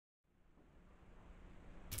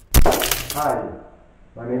Hi,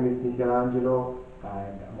 my name is Michelangelo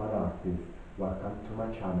and I'm an artist. Welcome to my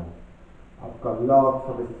channel. I've got lots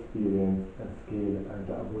of experience and skill and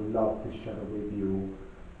I would love to share with you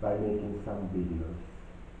by making some videos.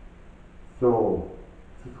 So,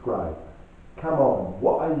 subscribe. Come on,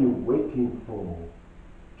 what are you waiting for?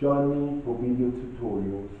 Join me for video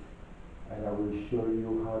tutorials and I will show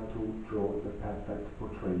you how to draw the perfect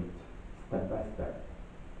portrait step by step.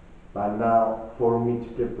 But now, for me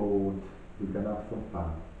to the board, we're gonna have some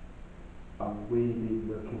fun. I'm really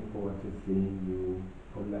looking forward to seeing you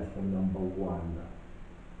for lesson number 1.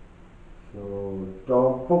 So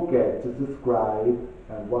don't forget to subscribe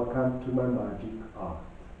and welcome to my magic art.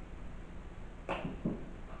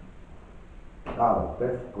 Wow,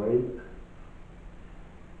 that's great.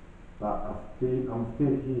 But I'm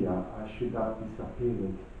still here. I should have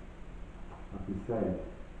disappeared, like you said.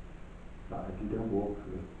 But I didn't work.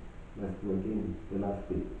 Let's do again the last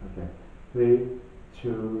bit. Okay. 3,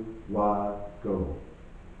 2, 1, go.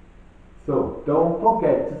 So don't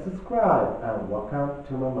forget to subscribe and welcome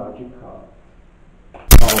to my magic art.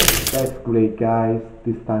 Oh, that's great, guys.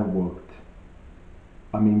 This time worked.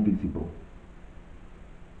 I'm invisible.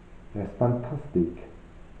 That's fantastic.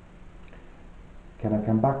 Can I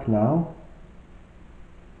come back now?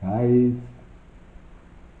 Guys,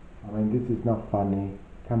 I mean, this is not funny.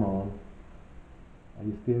 Come on. Are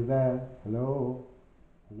you still there? Hello?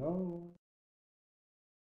 Hello?